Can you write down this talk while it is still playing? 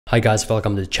Hi guys,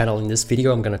 welcome to the channel. In this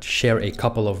video I'm gonna share a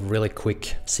couple of really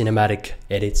quick cinematic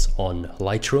edits on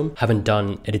Lightroom. Haven't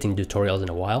done editing tutorials in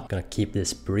a while. Gonna keep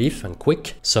this brief and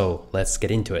quick, so let's get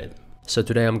into it. So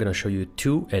today I'm gonna show you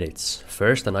two edits.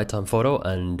 First a nighttime photo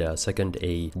and second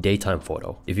a daytime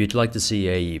photo. If you'd like to see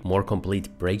a more complete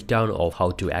breakdown of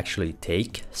how to actually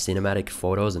take cinematic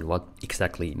photos and what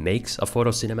exactly makes a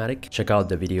photo cinematic, check out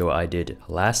the video I did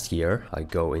last year. I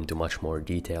go into much more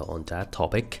detail on that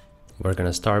topic. We're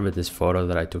gonna start with this photo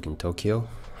that I took in Tokyo.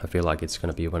 I feel like it's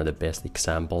gonna be one of the best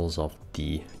examples of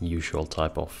the usual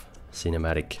type of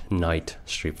cinematic night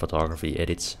street photography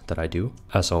edits that I do.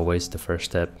 As always, the first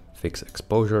step, fix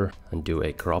exposure and do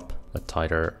a crop. A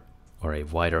tighter or a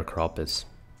wider crop is,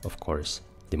 of course,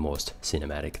 the most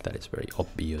cinematic. That is very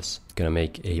obvious. Gonna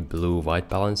make a blue-white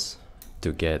balance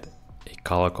to get a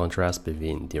color contrast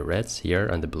between the reds here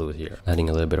and the blues here. Adding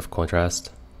a little bit of contrast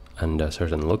and a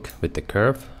certain look with the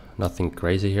curve. Nothing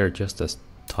crazy here, just a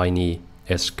tiny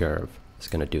S-curve is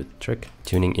gonna do the trick.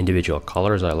 Tuning individual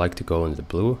colors, I like to go in the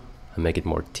blue and make it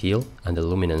more teal, and the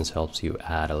luminance helps you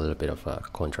add a little bit of a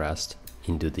contrast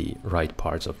into the right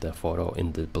parts of the photo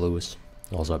in the blues.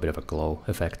 Also a bit of a glow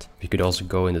effect. You could also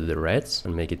go into the reds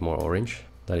and make it more orange.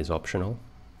 That is optional.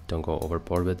 Don't go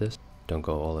overboard with this. Don't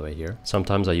go all the way here.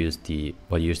 Sometimes I use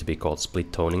what used to be called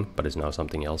split toning, but is now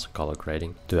something else, color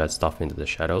grading, to add stuff into the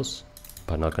shadows.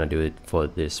 But I'm not going to do it for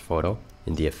this photo.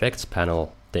 In the effects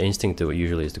panel, the instinct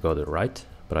usually is to go to the right,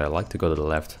 but I like to go to the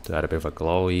left to add a bit of a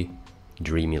glowy,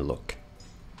 dreamy look.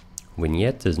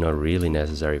 Vignette is not really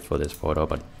necessary for this photo,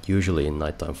 but usually in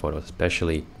nighttime photos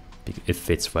especially, it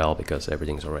fits well because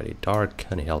everything's already dark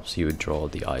and it helps you draw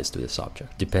the eyes to the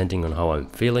subject. Depending on how I'm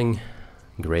feeling,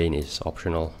 grain is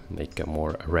optional, make a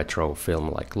more retro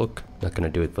film-like look. Not gonna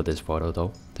do it for this photo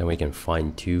though. Then we can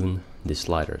fine-tune the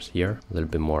sliders here. A little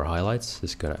bit more highlights.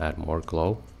 This is gonna add more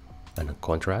glow and a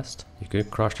contrast. You could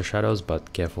crush the shadows,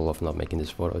 but careful of not making this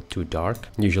photo too dark.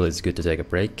 Usually it's good to take a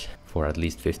break for at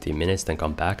least 15 minutes, then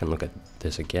come back and look at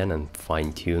this again and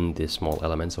fine-tune the small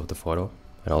elements of the photo.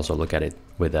 And also look at it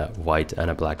with a white and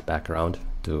a black background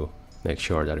to make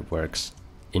sure that it works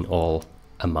in all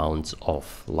amounts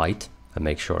of light. And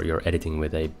make sure you're editing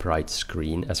with a bright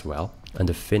screen as well. And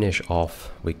to finish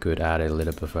off, we could add a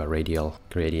little bit of a radial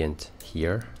gradient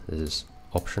here. This is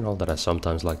optional, that I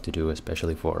sometimes like to do,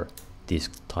 especially for these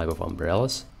type of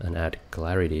umbrellas, and add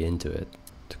clarity into it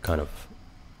to kind of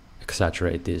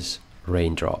exaggerate these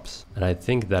raindrops. And I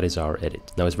think that is our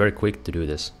edit. Now it's very quick to do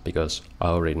this because I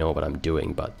already know what I'm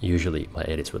doing, but usually my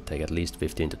edits would take at least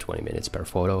 15 to 20 minutes per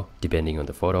photo, depending on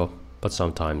the photo, but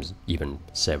sometimes even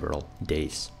several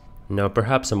days. Now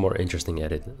perhaps a more interesting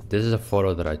edit. This is a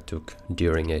photo that I took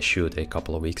during a shoot a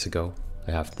couple of weeks ago.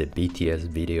 I have the BTS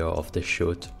video of the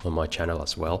shoot on my channel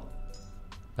as well.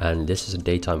 And this is a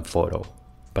daytime photo,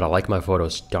 but I like my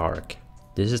photos dark.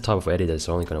 This is the type of edit that's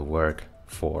only gonna work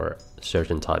for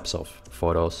certain types of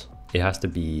photos. It has to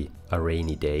be a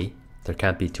rainy day. There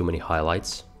can't be too many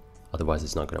highlights, otherwise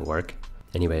it's not gonna work.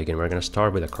 Anyway, again, we're gonna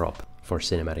start with a crop for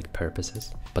cinematic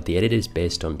purposes. But the edit is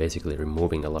based on basically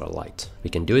removing a lot of light. We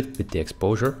can do it with the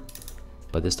exposure,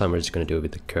 but this time we're just gonna do it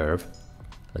with the curve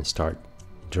and start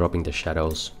dropping the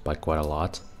shadows by quite a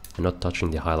lot and not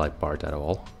touching the highlight part at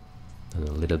all. And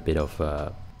a little bit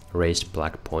of raised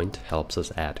black point helps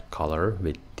us add color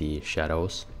with the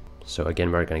shadows. So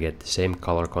again, we're gonna get the same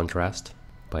color contrast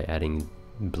by adding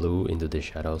blue into the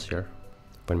shadows here.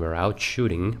 When we're out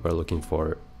shooting, we're looking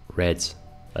for reds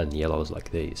and yellows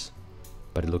like these,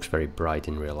 but it looks very bright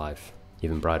in real life,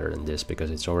 even brighter than this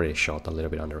because it's already shot a little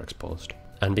bit underexposed.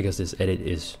 And because this edit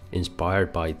is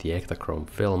inspired by the Ektachrome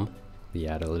film, we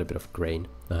add a little bit of grain,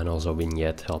 and also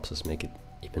vignette helps us make it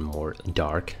even more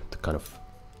dark to kind of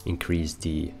increase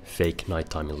the fake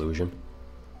nighttime illusion.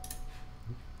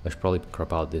 I should probably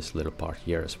crop out this little part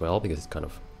here as well because it kind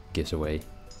of gives away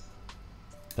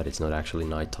that it's not actually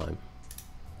nighttime.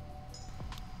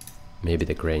 Maybe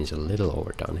the grain is a little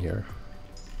overdone here,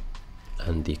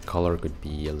 and the color could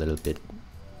be a little bit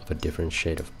of a different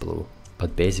shade of blue.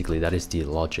 But basically that is the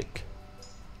logic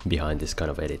behind this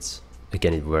kind of edits.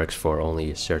 Again, it works for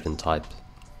only a certain type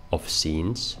of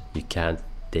scenes. You can't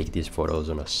take these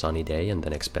photos on a sunny day and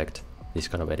then expect these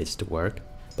kind of edits to work.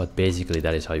 But basically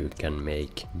that is how you can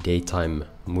make daytime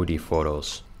moody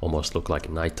photos almost look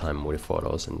like nighttime moody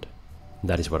photos, and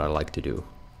that is what I like to do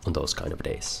on those kind of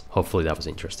days. Hopefully that was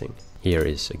interesting. Here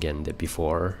is again the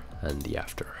before and the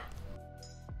after.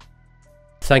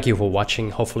 Thank you for watching.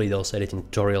 Hopefully those editing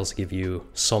tutorials give you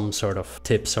some sort of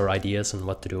tips or ideas on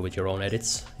what to do with your own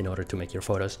edits in order to make your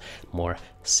photos more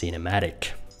cinematic.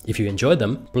 If you enjoyed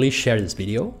them, please share this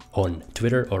video on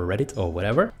Twitter or Reddit or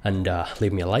whatever, and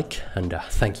leave me a like, and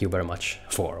thank you very much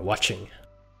for watching.